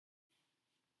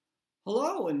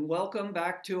Hello and welcome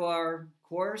back to our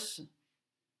course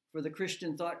for the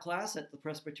Christian Thought class at the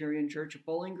Presbyterian Church of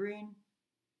Bowling Green.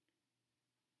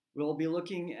 We'll be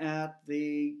looking at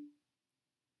the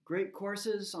great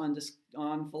courses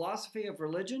on philosophy of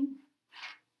religion.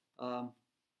 Were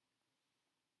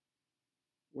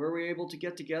we able to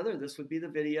get together? This would be the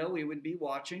video we would be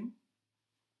watching.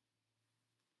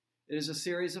 It is a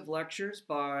series of lectures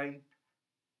by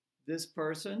this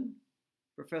person,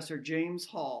 Professor James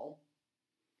Hall,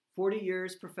 40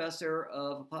 years professor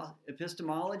of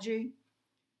epistemology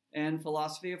and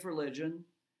philosophy of religion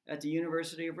at the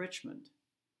University of Richmond.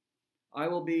 I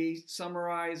will be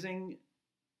summarizing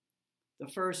the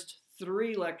first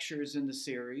 3 lectures in the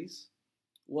series: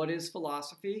 what is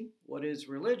philosophy, what is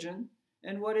religion,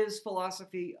 and what is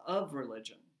philosophy of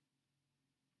religion.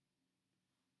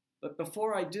 But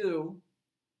before I do,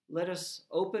 let us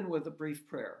open with a brief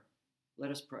prayer. Let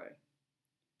us pray.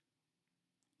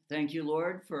 Thank you,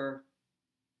 Lord, for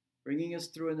bringing us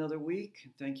through another week.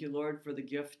 Thank you, Lord, for the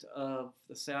gift of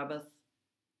the Sabbath.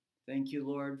 Thank you,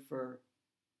 Lord, for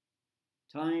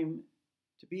time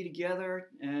to be together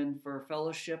and for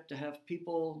fellowship, to have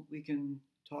people we can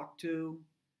talk to,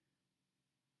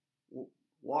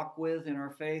 walk with in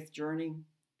our faith journey.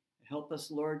 Help us,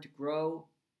 Lord, to grow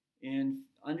in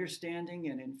understanding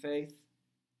and in faith,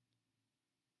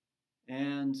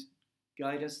 and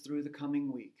guide us through the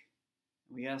coming week.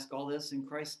 We ask all this in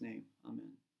Christ's name. Amen.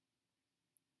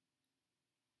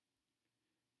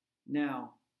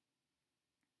 Now,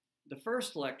 the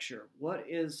first lecture, what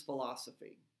is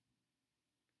philosophy?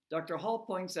 Dr. Hall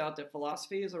points out that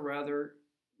philosophy is a rather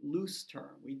loose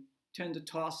term. We tend to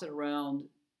toss it around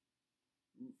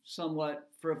somewhat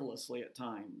frivolously at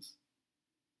times.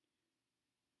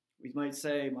 We might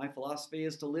say, my philosophy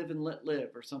is to live and let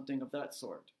live, or something of that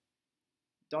sort.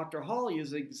 Dr. Hall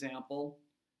used an example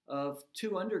of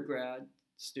 2 undergrad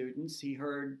students he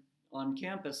heard on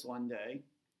campus one day,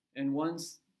 and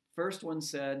first one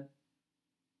said,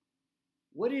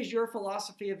 "What is your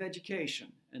philosophy of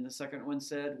education?" And the second one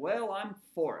said, "Well, I'm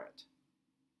for it."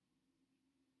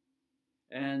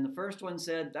 And the first one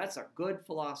said, "That's a good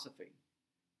philosophy."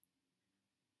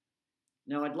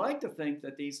 Now, I'd like to think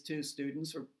that these 2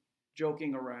 students are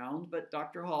joking around, but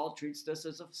Dr. Hall treats this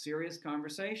as a serious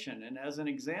conversation and as an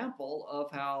example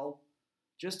of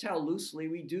just how loosely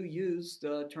we do use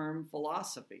the term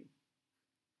philosophy.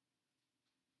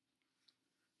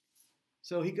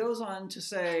 So he goes on to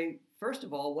say, first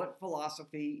of all, what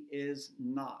philosophy is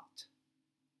not.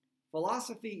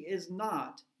 Philosophy is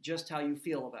not just how you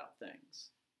feel about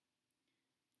things.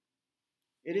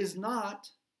 It is not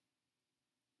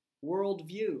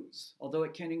worldviews, although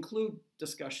it can include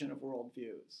discussion of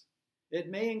worldviews. It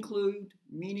may include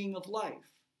meaning of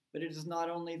life, but it is not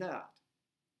only that.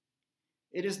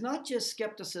 It is not just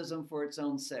skepticism for its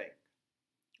own sake.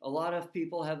 A lot of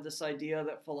people have this idea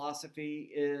that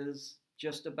philosophy is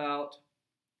just about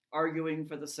arguing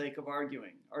for the sake of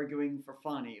arguing for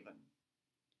fun even.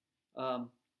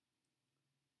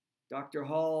 Dr.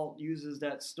 Hall uses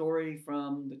that story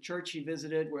from the church he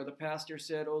visited where the pastor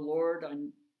said, "Oh Lord,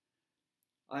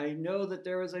 I know that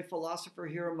there is a philosopher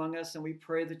here among us, and we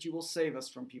pray that you will save us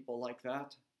from people like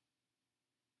that."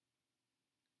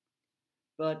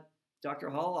 But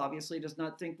Dr. Hall obviously does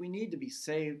not think we need to be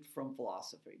saved from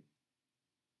philosophy.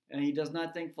 And he does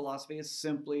not think philosophy is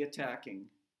simply attacking,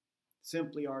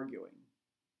 simply arguing.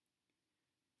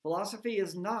 Philosophy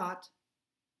is not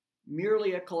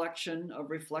merely a collection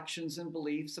of reflections and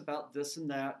beliefs about this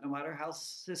and that, no matter how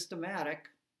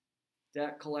systematic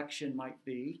that collection might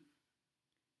be.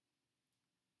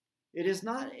 It is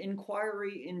not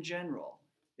inquiry in general.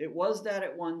 It was that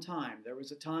at one time. There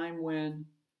was a time when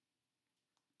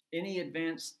any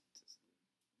advanced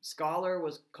scholar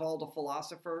was called a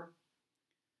philosopher.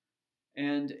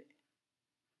 And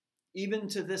even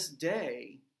to this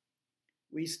day,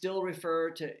 we still refer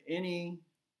to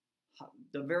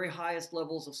the very highest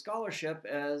levels of scholarship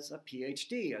as a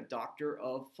PhD, a doctor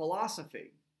of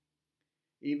philosophy.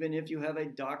 Even if you have a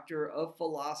doctor of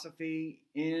philosophy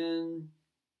in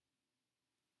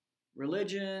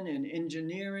religion, in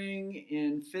engineering,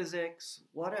 in physics,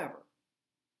 whatever.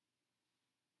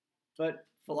 But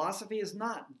philosophy is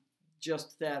not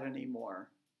just that anymore.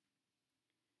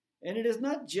 And it is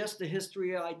not just the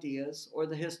history of ideas or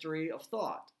the history of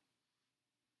thought.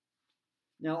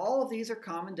 Now, all of these are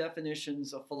common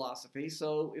definitions of philosophy,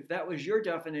 so if that was your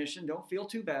definition, don't feel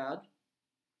too bad.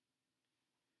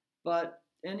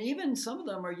 And even some of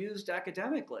them are used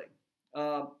academically.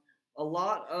 A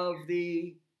lot of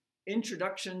the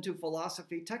introduction to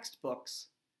philosophy textbooks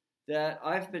that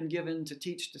I've been given to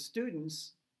teach to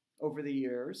students over the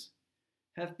years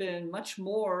have been much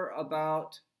more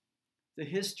about the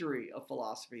history of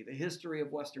philosophy, the history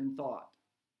of Western thought.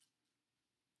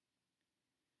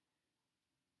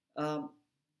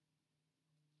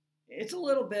 It's a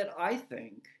little bit, I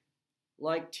think,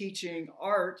 like teaching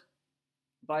art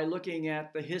by looking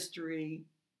at the history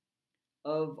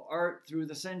of art through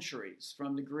the centuries,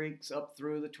 from the Greeks up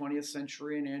through the 20th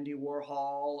century and Andy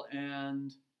Warhol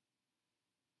and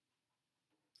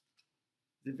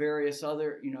the various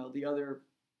other, the other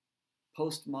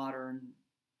postmodern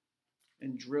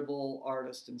and dribble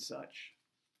artists and such.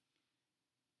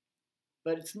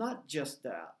 But it's not just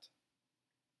that.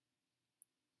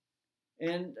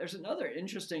 And there's another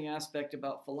interesting aspect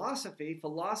about philosophy.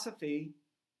 Philosophy,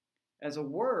 as a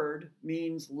word,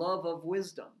 means love of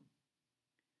wisdom.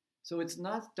 So it's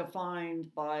not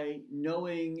defined by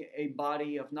knowing a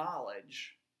body of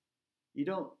knowledge. You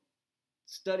don't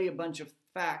study a bunch of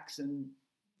facts and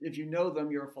if you know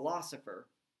them, you're a philosopher.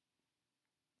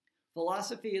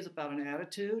 Philosophy is about an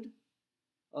attitude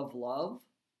of love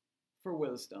for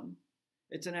wisdom.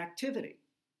 It's an activity,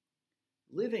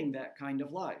 living that kind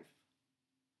of life.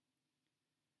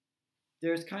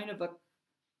 There's kind of an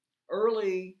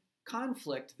early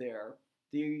conflict there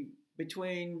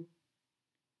between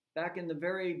back in the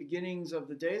very beginnings of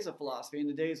the days of philosophy, in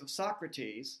the days of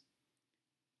Socrates.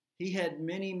 He had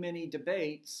many, many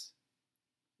debates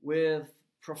with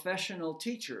professional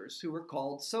teachers who were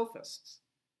called sophists,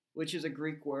 which is a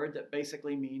Greek word that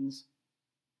basically means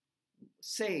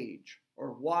sage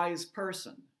or wise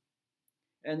person.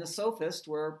 And the sophists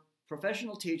were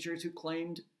professional teachers who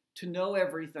claimed to know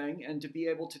everything and to be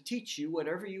able to teach you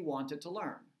whatever you wanted to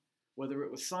learn, whether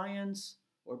it was science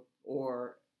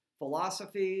or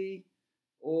philosophy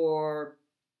or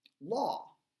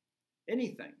law,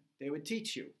 anything. They would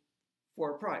teach you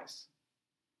for a price.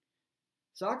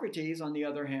 Socrates, on the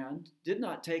other hand, did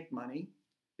not take money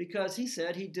because he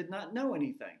said he did not know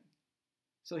anything.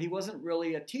 So he wasn't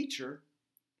really a teacher.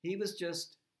 He was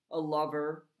just a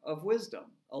lover of wisdom,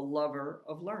 a lover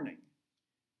of learning.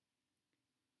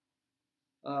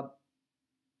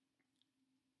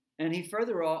 And he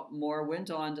furthermore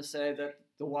went on to say that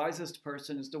the wisest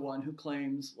person is the one who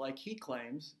claims, like he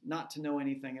claims, not to know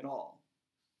anything at all,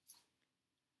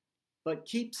 but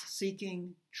keeps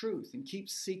seeking truth and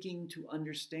keeps seeking to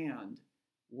understand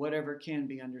whatever can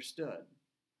be understood.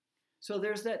 So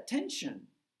there's that tension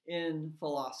in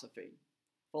philosophy.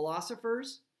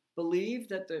 Philosophers believe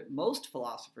that most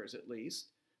philosophers at least,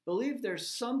 believe there's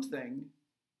something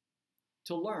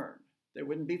to learn. They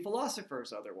wouldn't be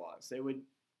philosophers otherwise. They would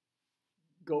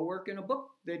go work in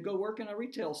they'd go work in a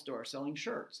retail store selling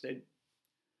shirts.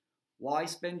 Why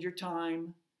spend your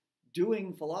time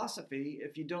doing philosophy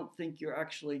if you don't think you're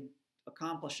actually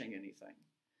accomplishing anything?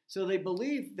 So they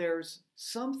believe there's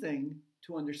something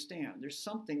to understand, there's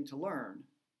something to learn.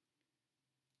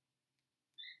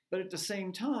 But at the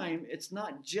same time, it's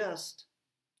not just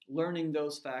learning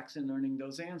those facts and learning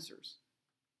those answers.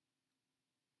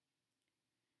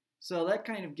 So that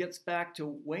kind of gets back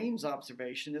to Wayne's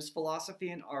observation: is philosophy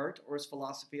an art or is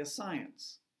philosophy a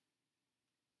science?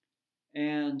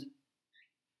 And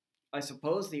I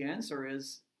suppose the answer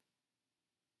is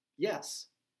yes.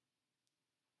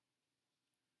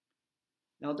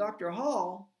 Now, Dr.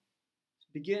 Hall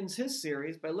begins his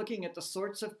series by looking at the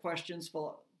sorts of questions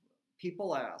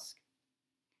people ask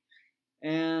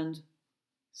and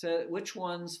said which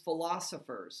ones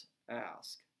philosophers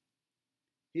ask.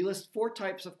 He lists 4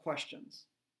 types of questions.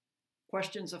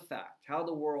 Questions of fact, how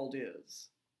the world is.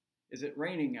 Is it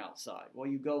raining outside? Well,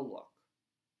 you go look.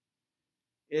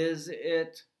 Is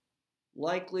it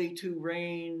likely to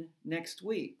rain next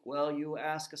week? Well, you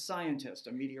ask a scientist,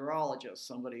 a meteorologist,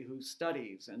 somebody who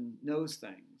studies and knows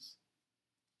things.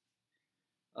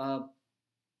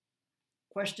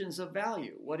 Questions of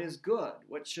value. What is good?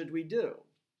 What should we do?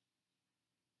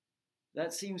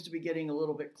 That seems to be getting a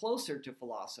little bit closer to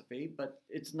philosophy, but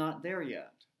it's not there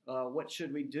yet. What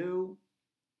should we do?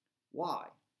 Why?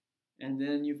 And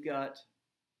then you've got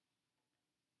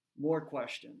more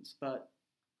questions. But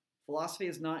philosophy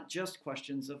is not just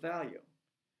questions of value.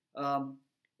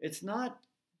 It's not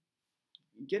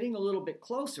getting a little bit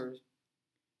closer.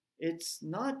 It's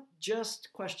not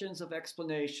just questions of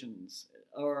explanations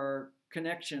or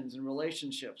connections and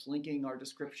relationships, linking our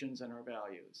descriptions and our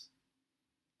values.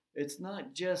 It's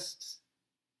not just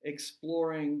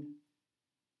exploring,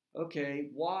 okay,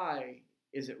 why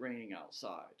is it raining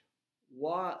outside?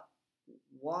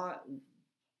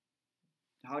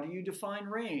 How do you define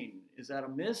rain? Is that a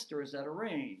mist or is that a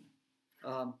rain?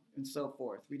 And so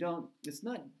forth. It's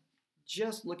not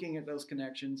just looking at those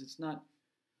connections. It's not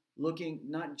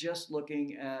just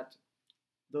looking at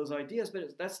those ideas,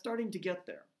 but that's starting to get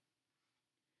there.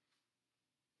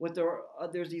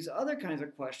 There's these other kinds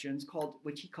of questions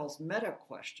which he calls meta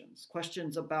questions,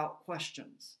 questions about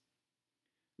questions.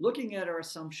 Looking at our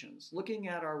assumptions, looking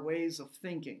at our ways of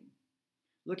thinking,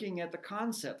 looking at the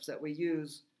concepts that we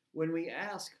use when we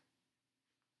ask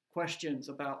questions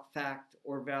about fact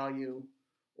or value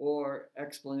or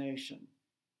explanation.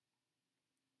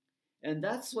 And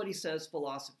that's what he says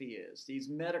philosophy is, these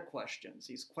meta questions,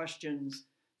 these questions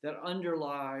that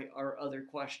underlie our other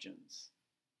questions.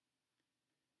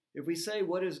 If we say,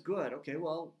 what is good? Okay,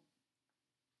 well,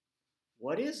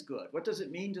 what is good? What does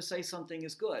it mean to say something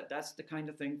is good? That's the kind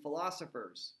of thing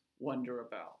philosophers wonder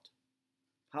about.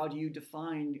 How do you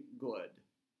define good?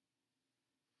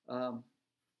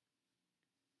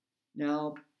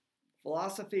 Now,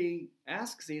 philosophy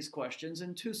asks these questions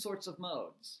in two sorts of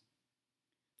modes.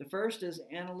 The first is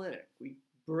analytic. We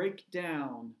break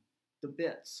down the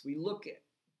bits. We look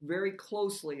very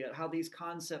closely at how these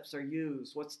concepts are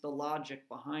used. What's the logic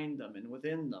behind them and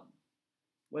within them?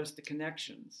 What's the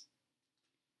connections?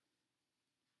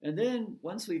 And then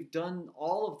once we've done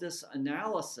all of this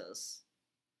analysis,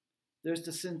 there's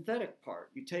the synthetic part.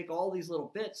 You take all these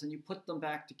little bits and you put them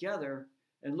back together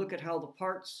and look at how the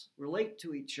parts relate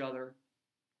to each other.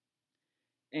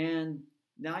 And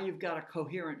now you've got a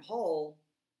coherent whole,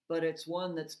 but it's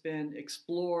one that's been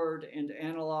explored and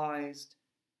analyzed,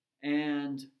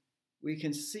 and we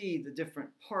can see the different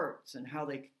parts and how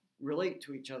they relate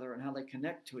to each other and how they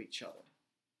connect to each other.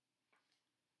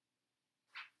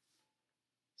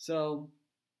 So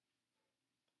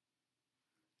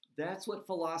that's what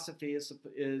philosophy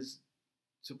is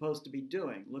supposed to be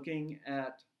doing, looking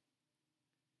at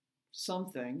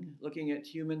something, looking at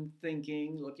human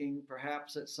thinking, looking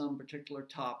perhaps at some particular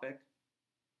topic,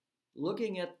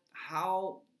 looking at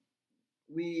how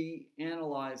we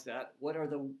analyze that, what are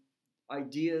the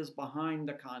ideas behind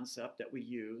the concept that we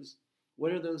use,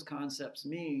 what do those concepts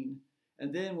mean,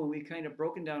 and then when we kind of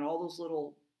broken down all those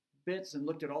little bits and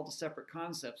looked at all the separate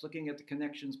concepts, looking at the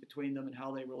connections between them and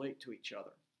how they relate to each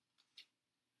other.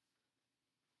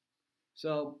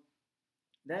 So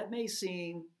that may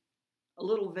seem a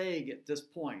little vague at this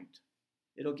point.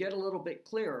 It'll get a little bit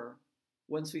clearer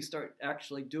once we start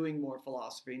actually doing more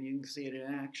philosophy and you can see it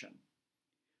in action.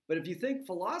 But if you think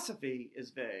philosophy is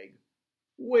vague,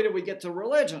 wait till we get to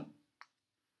religion.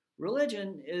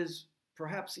 Religion is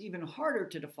perhaps even harder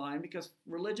to define because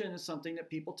religion is something that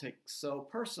people take so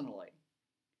personally.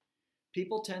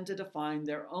 People tend to define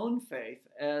their own faith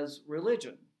as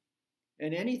religion,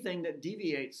 and anything that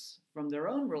deviates from their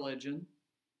own religion,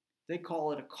 they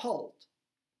call it a cult.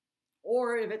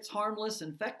 Or if it's harmless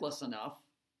and feckless enough,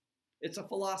 it's a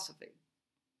philosophy.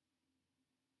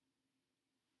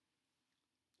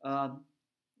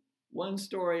 One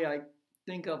story I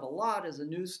think of a lot is a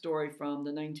news story from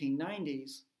the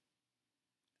 1990s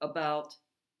about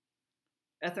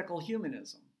ethical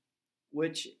humanism,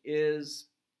 which is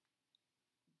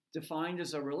defined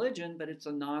as a religion, but it's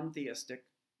a non-theistic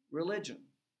religion.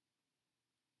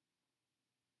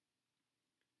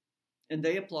 And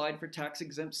they applied for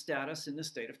tax-exempt status in the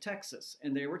state of Texas,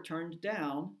 and they were turned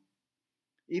down,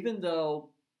 even though,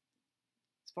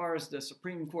 as far as the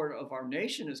Supreme Court of our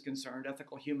nation is concerned,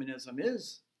 ethical humanism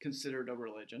is considered a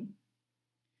religion.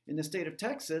 In the state of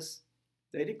Texas,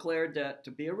 they declared that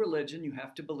to be a religion, you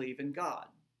have to believe in God.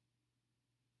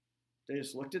 They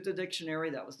just looked at the dictionary.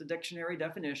 That was the dictionary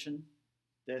definition.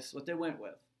 That's what they went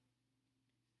with,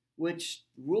 which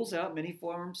rules out many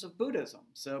forms of Buddhism.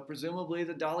 So presumably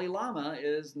the Dalai Lama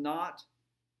is not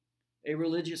a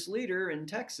religious leader in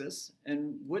Texas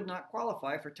and would not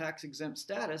qualify for tax-exempt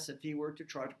status if he were to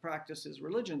try to practice his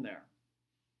religion there.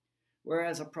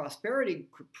 Whereas a prosperity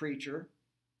preacher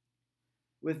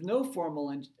with no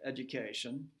formal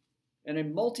education and a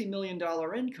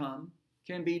multi-million-dollar income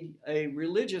can be a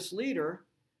religious leader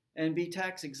and be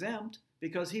tax-exempt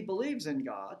because he believes in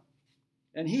God,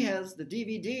 and he has the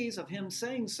DVDs of him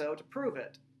saying so to prove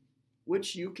it,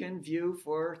 which you can view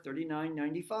for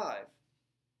 $39.95.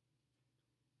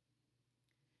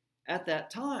 At that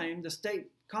time, the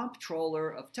state comptroller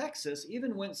of Texas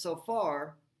even went so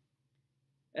far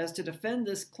as to defend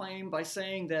this claim by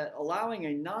saying that allowing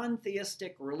a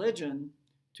non-theistic religion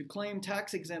to claim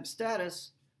tax-exempt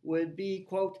status would be,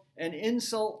 quote, an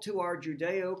insult to our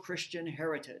Judeo-Christian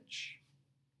heritage.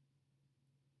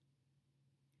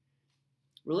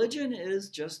 Religion is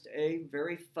just a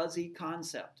very fuzzy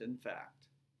concept, in fact.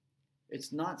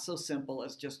 It's not so simple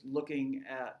as just looking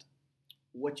at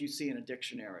what you see in a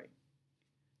dictionary.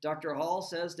 Dr. Hall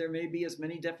says there may be as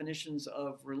many definitions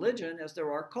of religion as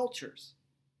there are cultures.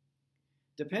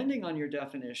 Depending on your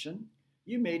definition,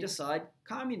 you may decide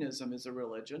communism is a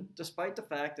religion, despite the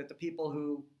fact that the people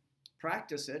who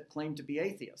practice it claim to be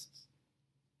atheists.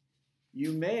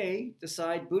 You may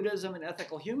decide Buddhism and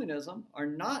ethical humanism are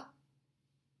not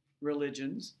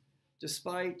religions,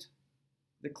 despite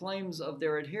the claims of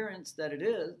their adherents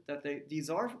that these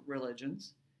are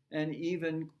religions, and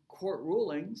even court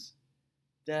rulings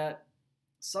that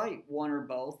cite one or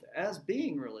both as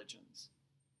being religions.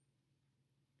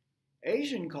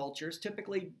 Asian cultures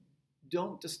typically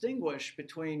don't distinguish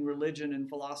between religion and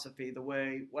philosophy the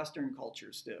way Western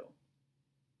cultures do.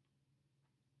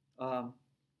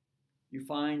 You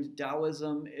find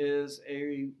Taoism is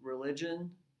a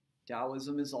religion.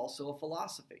 Taoism is also a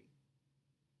philosophy.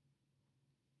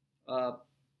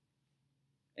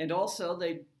 And also,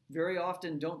 they very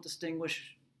often don't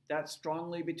distinguish that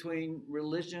strongly between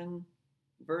religion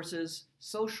versus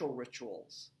social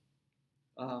rituals.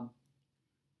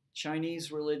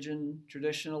 Chinese religion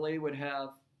traditionally would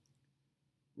have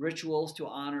rituals to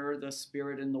honor the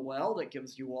spirit in the well that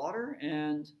gives you water,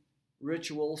 and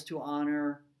rituals to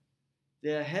honor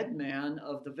the headman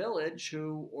of the village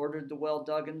who ordered the well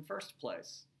dug in the first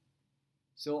place.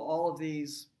 So all of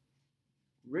these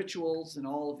rituals and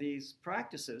all of these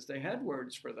practices, they had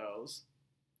words for those.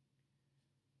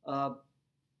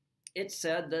 It's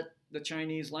said that the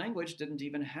Chinese language didn't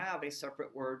even have a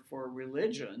separate word for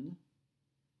religion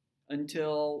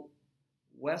until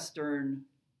Western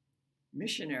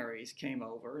missionaries came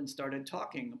over and started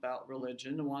talking about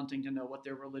religion and wanting to know what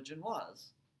their religion was.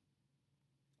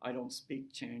 I don't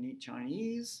speak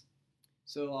Chinese,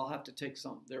 so I'll have to take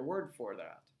their word for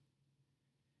that.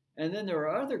 And then there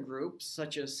are other groups,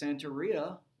 such as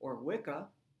Santeria or Wicca,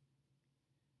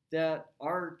 that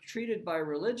are treated by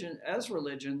religion as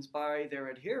religions by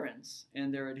their adherents,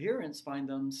 and their adherents find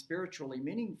them spiritually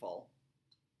meaningful.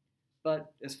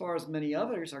 But as far as many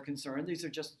others are concerned, these are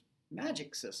just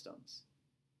magic systems.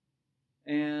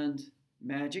 And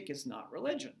magic is not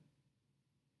religion,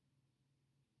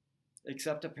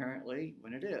 except apparently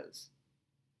when it is.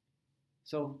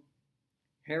 So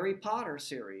Harry Potter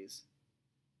series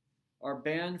are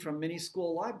banned from many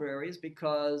school libraries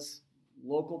because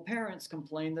local parents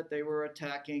complained that they were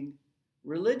attacking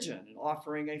religion and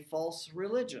offering a false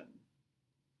religion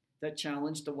that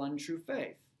challenged the one true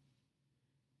faith.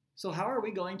 So how are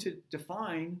we going to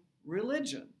define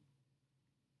religion?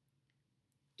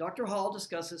 Dr. Hall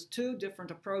discusses two different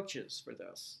approaches for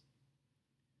this: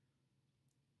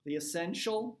 the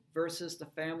essential versus the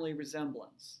family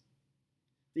resemblance.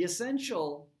 The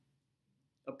essential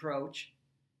approach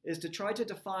is to try to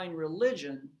define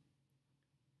religion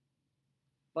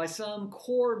by some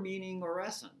core meaning or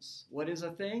essence. What is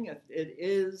a thing? It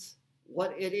is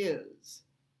what it is.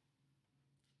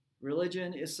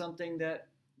 Religion is something that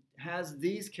has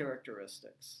these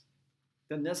characteristics,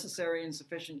 the necessary and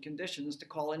sufficient conditions to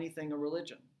call anything a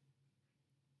religion.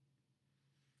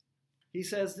 He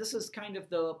says this is kind of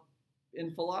in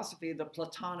philosophy, the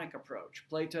Platonic approach.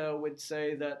 Plato would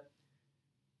say that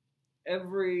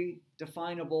every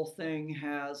definable thing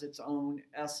has its own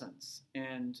essence,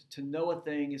 and to know a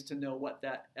thing is to know what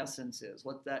that essence is,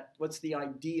 what's the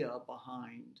idea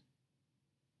behind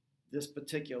this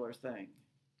particular thing.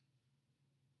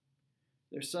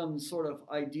 There's some sort of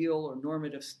ideal or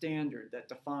normative standard that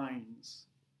defines.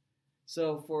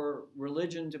 So for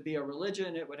religion to be a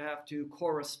religion, it would have to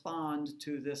correspond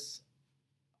to this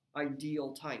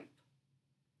ideal type.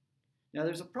 Now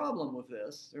there's a problem with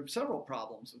this. There are several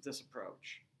problems with this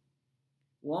approach.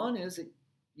 One is that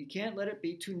you can't let it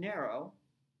be too narrow,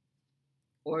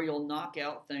 or you'll knock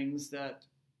out things that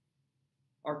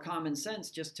our common sense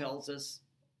just tells us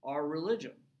are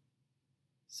religion,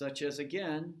 such as,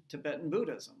 again, Tibetan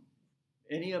Buddhism.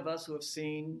 Any of us who have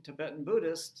seen Tibetan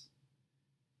Buddhists,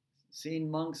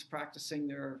 seen monks practicing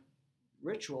their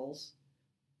rituals,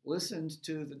 listened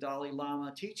to the Dalai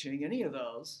Lama teaching, any of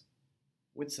those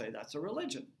would say that's a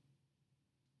religion.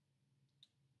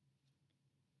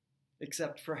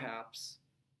 Except perhaps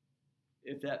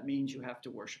if that means you have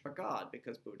to worship a god,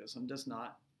 because Buddhism does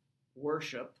not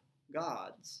worship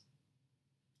gods.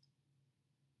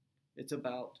 It's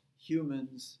about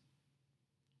humans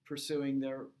pursuing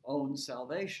their own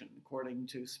salvation according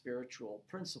to spiritual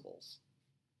principles.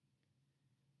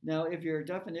 Now, if your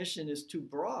definition is too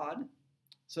broad,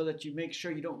 so that you make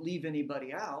sure you don't leave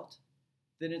anybody out,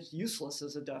 then it's useless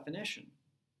as a definition.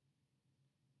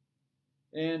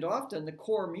 And often the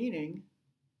core meaning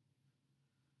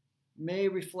may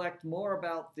reflect more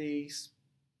about the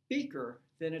speaker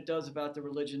than it does about the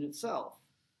religion itself.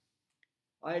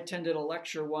 I attended a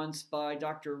lecture once by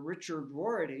Dr. Richard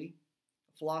Rorty,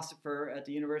 a philosopher at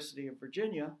the University of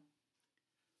Virginia,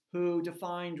 who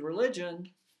defined religion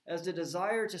as the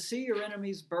desire to see your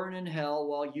enemies burn in hell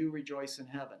while you rejoice in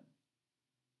heaven.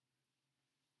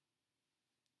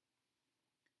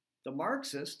 The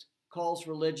Marxist calls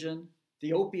religion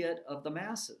the opiate of the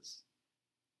masses.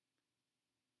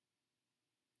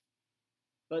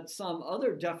 But some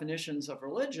other definitions of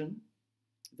religion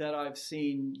that I've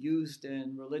seen used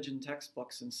in religion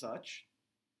textbooks and such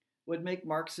would make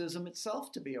Marxism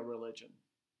itself to be a religion.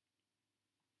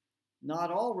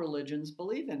 Not all religions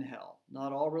believe in hell.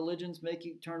 Not all religions make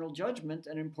eternal judgment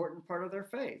an important part of their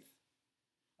faith.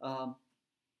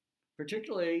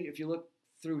 Particularly if you look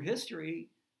through history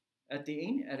at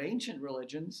ancient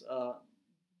religions,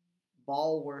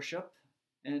 Baal worship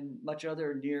and much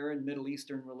other Near and Middle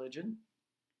Eastern religion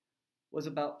was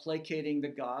about placating the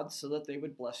gods so that they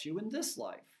would bless you in this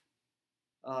life.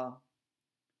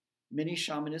 Many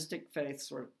shamanistic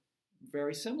faiths are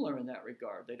very similar in that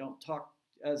regard. They don't talk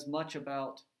as much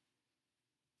about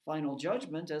final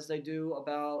judgment as they do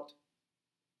about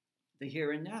the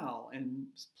here and now and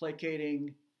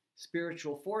placating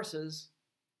spiritual forces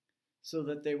so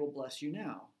that they will bless you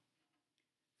now.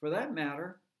 For that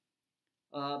matter,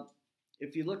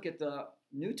 if you look at the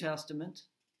New Testament,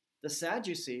 the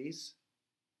Sadducees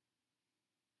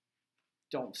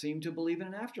don't seem to believe in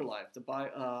an afterlife.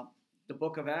 The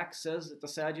book of Acts says that the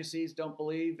Sadducees don't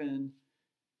believe in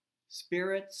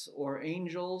spirits or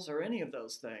angels or any of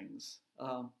those things.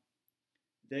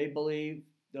 They believe,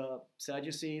 the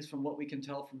Sadducees, from what we can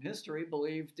tell from history,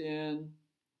 believed in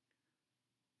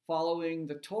following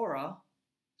the Torah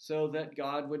so that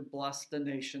God would bless the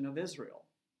nation of Israel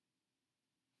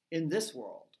in this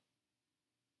world.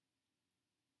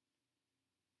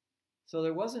 So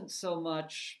there wasn't so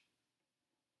much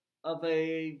of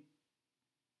a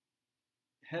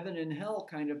heaven and hell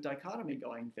kind of dichotomy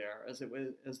going there as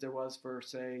there was for,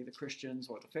 say, the Christians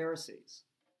or the Pharisees.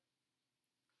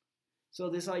 So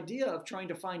this idea of trying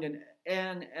to find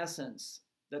an essence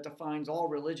that defines all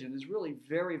religion is really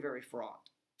very, very fraught,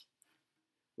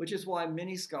 which is why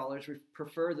many scholars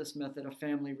prefer this method of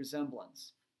family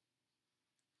resemblance.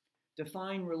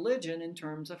 Define religion in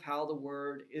terms of how the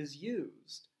word is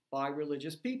used by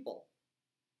religious people.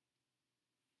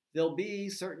 There'll be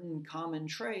certain common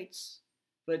traits,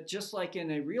 but just like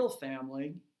in a real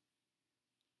family,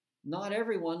 not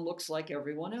everyone looks like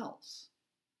everyone else.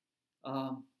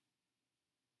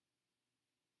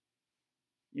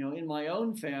 In my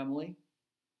own family,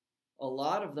 a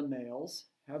lot of the males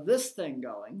have this thing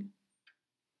going,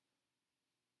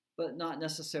 but not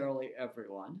necessarily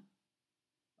everyone.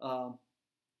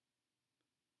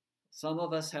 Some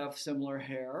of us have similar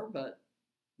hair, but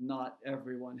not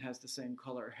everyone has the same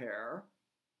color hair,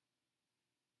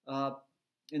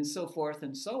 and so forth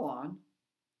and so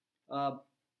on.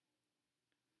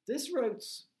 This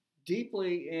roots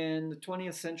deeply in the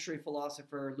 20th century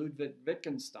philosopher Ludwig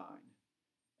Wittgenstein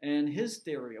and his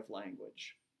theory of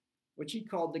language, which he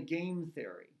called the game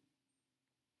theory,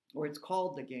 or it's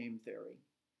called the game theory.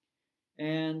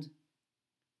 And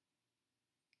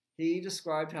he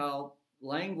described how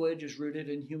language is rooted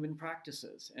in human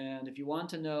practices. And if you want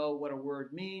to know what a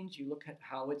word means, you look at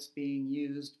how it's being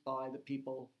used by the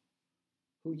people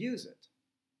who use it.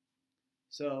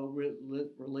 So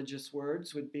religious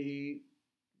words would be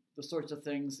the sorts of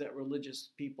things that religious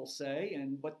people say,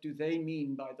 and what do they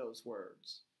mean by those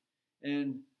words?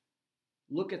 And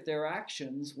look at their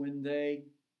actions when they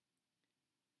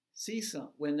say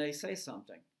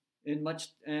something.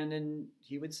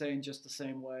 He would say in just the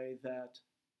same way that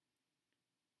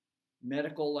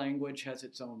medical language has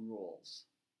its own rules,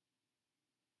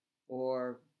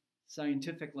 or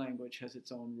scientific language has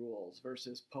its own rules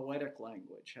versus poetic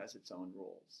language has its own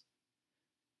rules.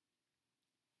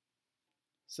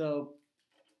 So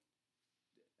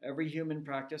every human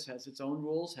practice has its own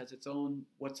rules, has its own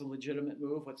what's a legitimate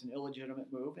move, what's an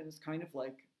illegitimate move, and it's kind of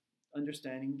like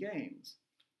understanding games.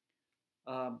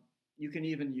 You can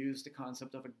even use the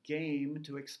concept of a game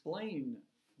to explain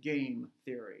game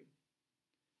theory.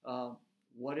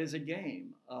 What is a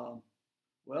game?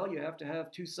 Well, you have to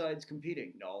have two sides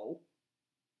competing. No.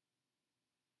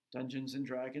 Dungeons and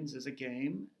Dragons is a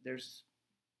game. There's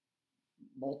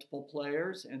multiple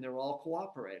players and they're all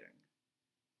cooperating.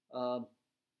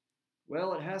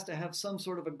 Well, it has to have some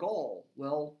sort of a goal.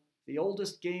 Well, the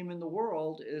oldest game in the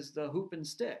world is the hoop and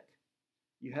stick.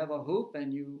 You have a hoop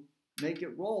and you make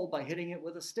it roll by hitting it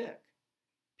with a stick.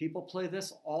 People play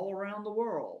this all around the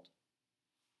world.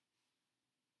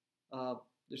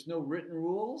 There's no written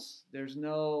rules. There's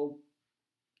no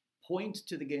point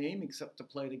to the game except to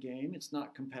play the game. It's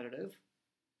not competitive.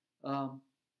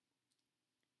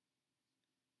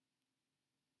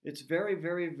 It's very,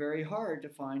 very, very hard to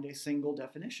find a single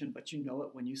definition, but you know it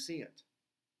when you see it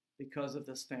because of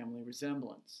this family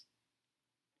resemblance.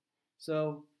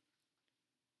 So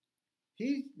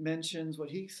he mentions what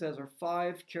he says are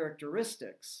 5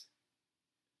 characteristics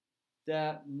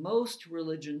that most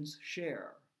religions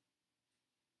share.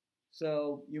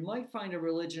 So you might find a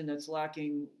religion that's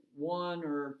lacking 1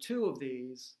 or 2 of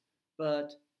these,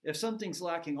 but if something's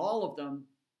lacking all of them,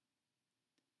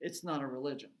 it's not a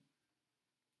religion.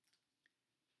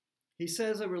 He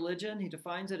says a religion, he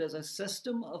defines it as a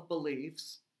system of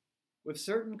beliefs with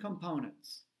certain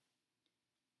components.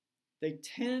 They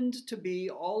tend to be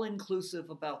all-inclusive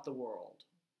about the world.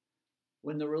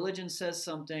 When the religion says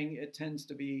something, it tends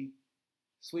to be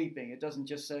sweeping. It doesn't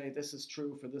just say this is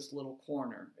true for this little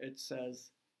corner. It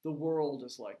says the world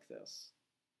is like this.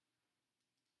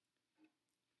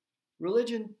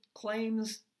 Religion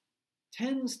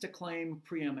tends to claim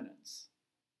preeminence.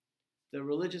 The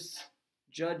religious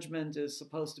judgment is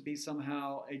supposed to be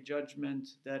somehow a judgment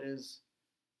that is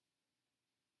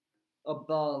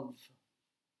above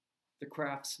the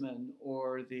craftsman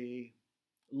or the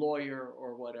lawyer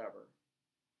or whatever.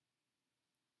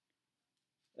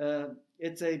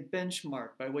 It's a benchmark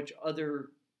by which other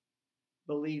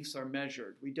beliefs are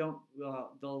measured. We don't,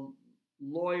 the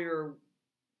lawyer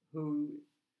who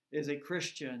is a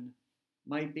Christian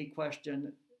might be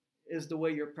questioned, is the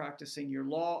way you're practicing your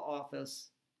law office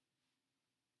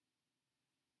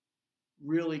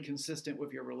really consistent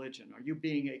with your religion? Are you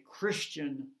being a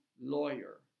Christian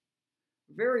lawyer?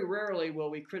 Very rarely will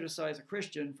we criticize a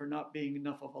Christian for not being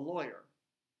enough of a lawyer.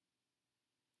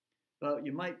 But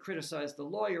you might criticize the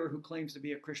lawyer who claims to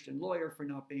be a Christian lawyer for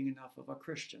not being enough of a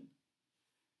Christian.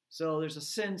 So there's a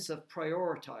sense of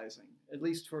prioritizing, at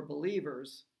least for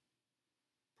believers,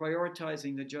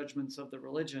 prioritizing the judgments of the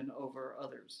religion over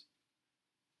others.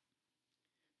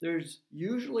 There's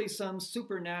usually some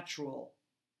supernatural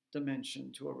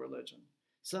dimension to a religion,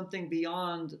 something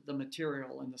beyond the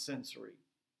material and the sensory.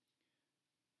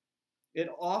 It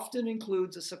often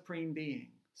includes a supreme being,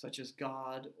 such as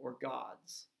God or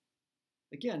gods.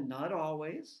 Again, not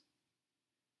always,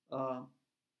 but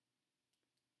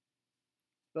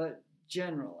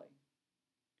generally.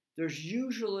 There's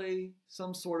usually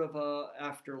some sort of a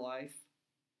afterlife,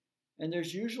 and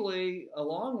there's usually,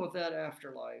 along with that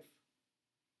afterlife,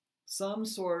 some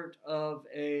sort of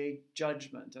a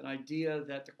judgment, an idea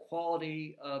that the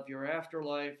quality of your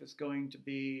afterlife is going to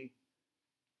be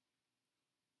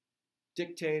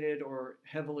dictated or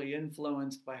heavily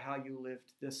influenced by how you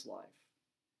lived this life.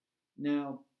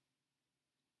 Now,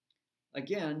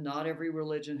 again, not every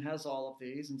religion has all of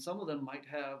these, and some of them might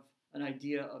have an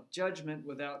idea of judgment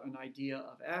without an idea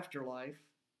of afterlife,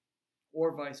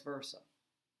 or vice versa.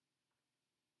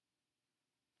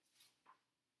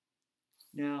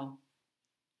 Now,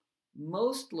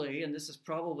 mostly, and this is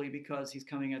probably because he's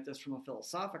coming at this from a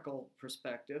philosophical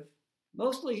perspective,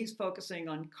 mostly he's focusing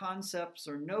on concepts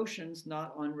or notions,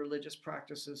 not on religious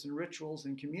practices and rituals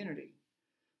and community.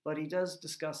 But he does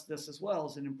discuss this as well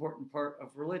as an important part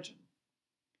of religion.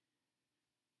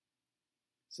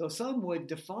 So some would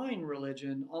define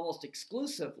religion almost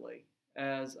exclusively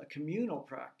as a communal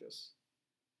practice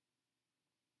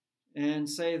and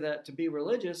say that to be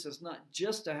religious is not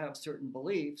just to have certain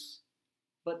beliefs,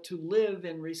 but to live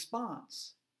in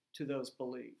response to those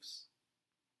beliefs,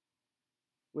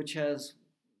 which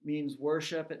means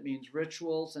worship, it means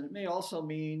rituals, and it may also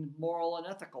mean moral and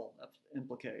ethical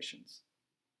implications.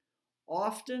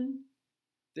 Often,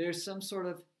 there's some sort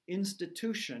of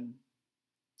institution,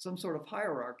 some sort of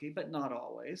hierarchy, but not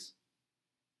always.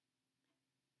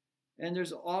 And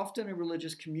there's often a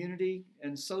religious community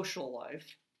and social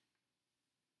life,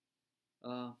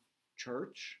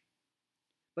 church,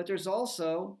 but there's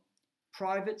also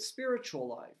private spiritual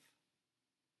life.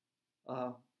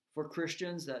 For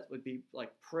Christians, that would be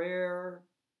like prayer,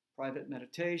 private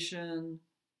meditation,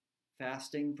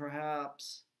 fasting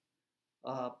perhaps,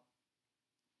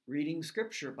 reading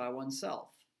scripture by oneself.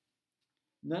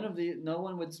 No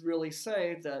one would really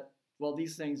say that, well,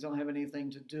 these things don't have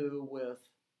anything to do with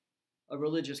a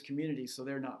religious community, so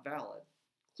they're not valid.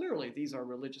 Clearly, these are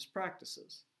religious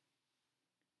practices.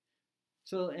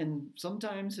 So, and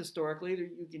sometimes historically,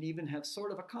 you can even have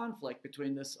sort of a conflict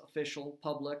between this official,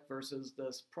 public, versus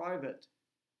this private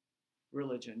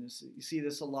religion. You see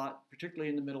this a lot, particularly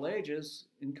in the Middle Ages,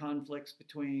 in conflicts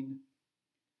between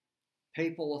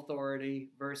papal authority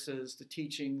versus the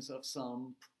teachings of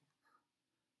some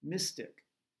mystic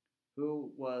who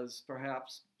was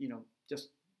perhaps, just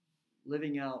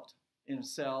living out in a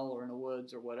cell or in the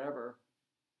woods or whatever,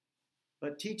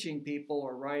 but teaching people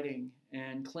or writing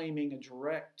and claiming a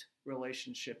direct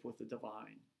relationship with the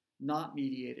divine. not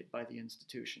mediated by the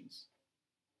institutions.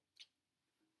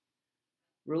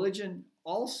 Religion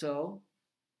also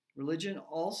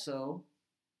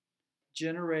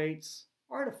generates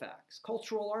artifacts,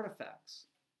 cultural artifacts,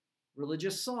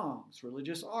 religious songs,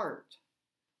 religious art,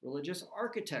 religious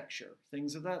architecture,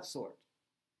 things of that sort.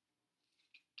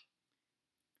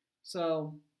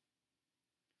 So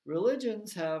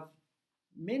religions have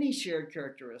many shared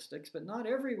characteristics, but not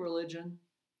every religion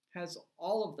has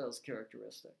all of those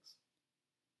characteristics.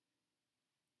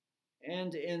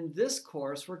 And in this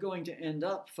course, we're going to end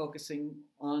up focusing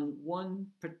on one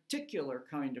particular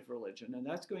kind of religion, and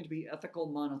that's going to be ethical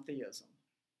monotheism.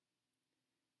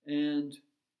 And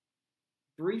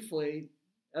briefly,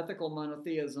 ethical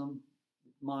monotheism,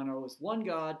 mono is one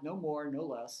God, no more, no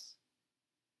less.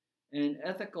 And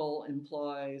ethical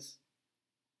implies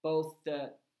both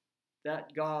that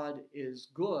that God is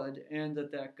good and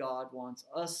that God wants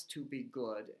us to be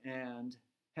good, and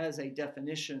has a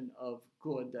definition of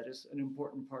good that is an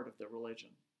important part of the religion.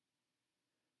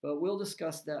 But we'll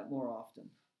discuss that more often,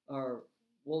 or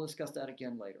we'll discuss that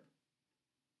again later.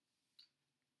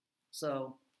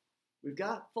 So we've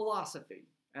got philosophy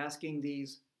asking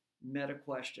these meta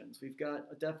questions. We've got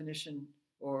a definition,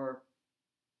 or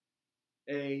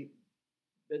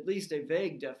at least a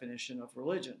vague definition of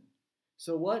religion.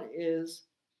 So what is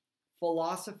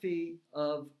philosophy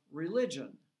of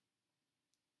religion?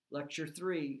 Lecture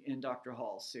 3 in Dr.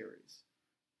 Hall's series.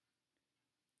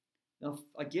 Now,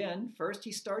 again, first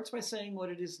he starts by saying what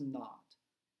it is not.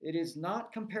 It is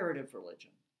not comparative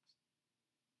religion.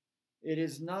 It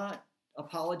is not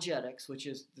apologetics, which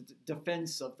is the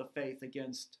defense of the faith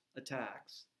against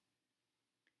attacks.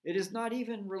 It is not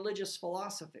even religious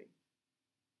philosophy.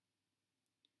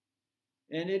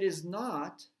 And it is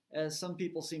not, as some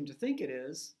people seem to think it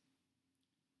is,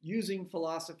 using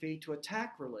philosophy to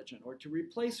attack religion or to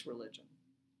replace religion.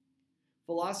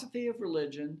 Philosophy of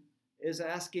religion is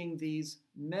asking these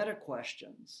meta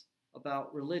questions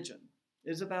about religion.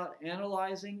 It is about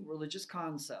analyzing religious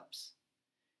concepts,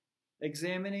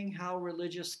 examining how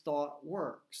religious thought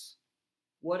works,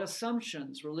 what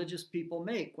assumptions religious people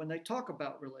make when they talk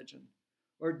about religion,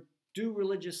 or do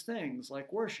religious things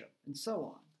like worship, and so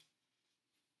on.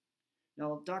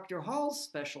 Now, Dr. Hall's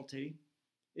specialty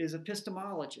is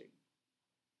epistemology.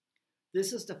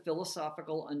 This is the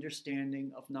philosophical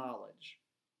understanding of knowledge.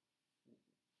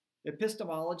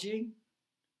 Epistemology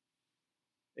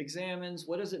examines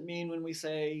what does it mean when we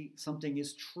say something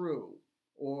is true,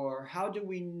 or how do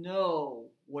we know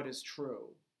what is true?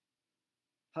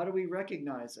 How do we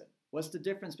recognize it? What's the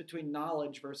difference between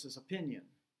knowledge versus opinion?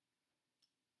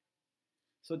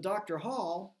 So Dr.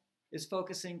 Hall is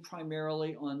focusing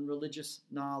primarily on religious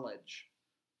knowledge.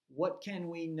 What can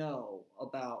we know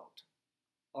about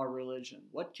our religion?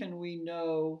 What can we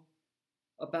know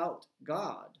about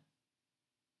God?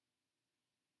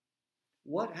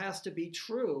 What has to be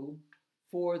true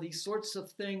for the sorts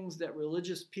of things that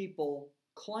religious people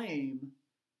claim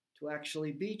to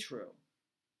actually be true?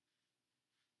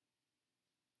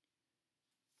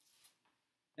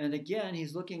 And again,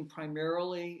 he's looking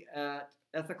primarily at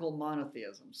ethical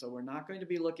monotheism. So we're not going to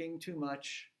be looking too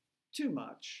much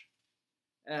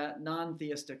at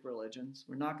non-theistic religions.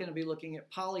 We're not going to be looking at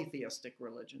polytheistic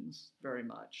religions very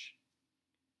much.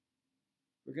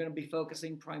 We're going to be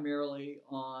focusing primarily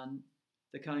on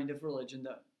the kind of religion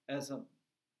that, as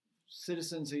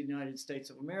citizens of the United States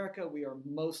of America, we are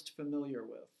most familiar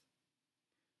with.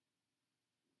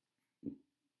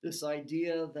 This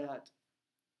idea that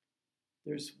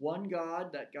there's one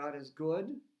God, that God is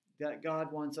good, that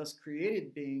God wants us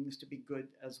created beings to be good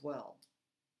as well.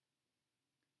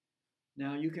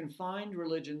 Now, you can find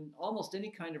religion, almost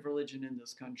any kind of religion in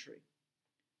this country.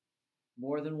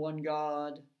 More than one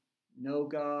God, no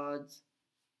gods,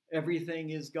 everything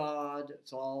is God,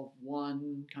 it's all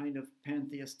one kind of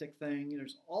pantheistic thing.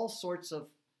 There's all sorts of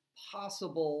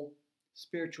possible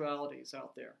spiritualities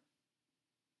out there.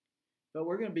 But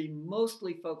we're going to be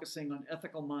mostly focusing on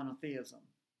ethical monotheism.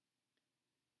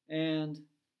 And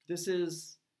this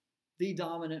is the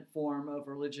dominant form of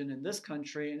religion in this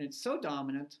country, and it's so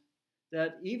dominant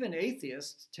that even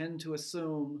atheists tend to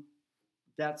assume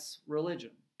that's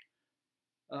religion.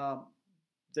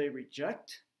 They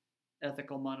reject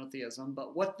ethical monotheism,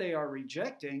 but what they are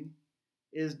rejecting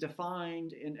is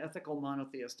defined in ethical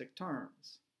monotheistic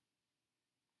terms.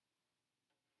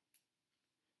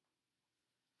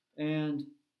 And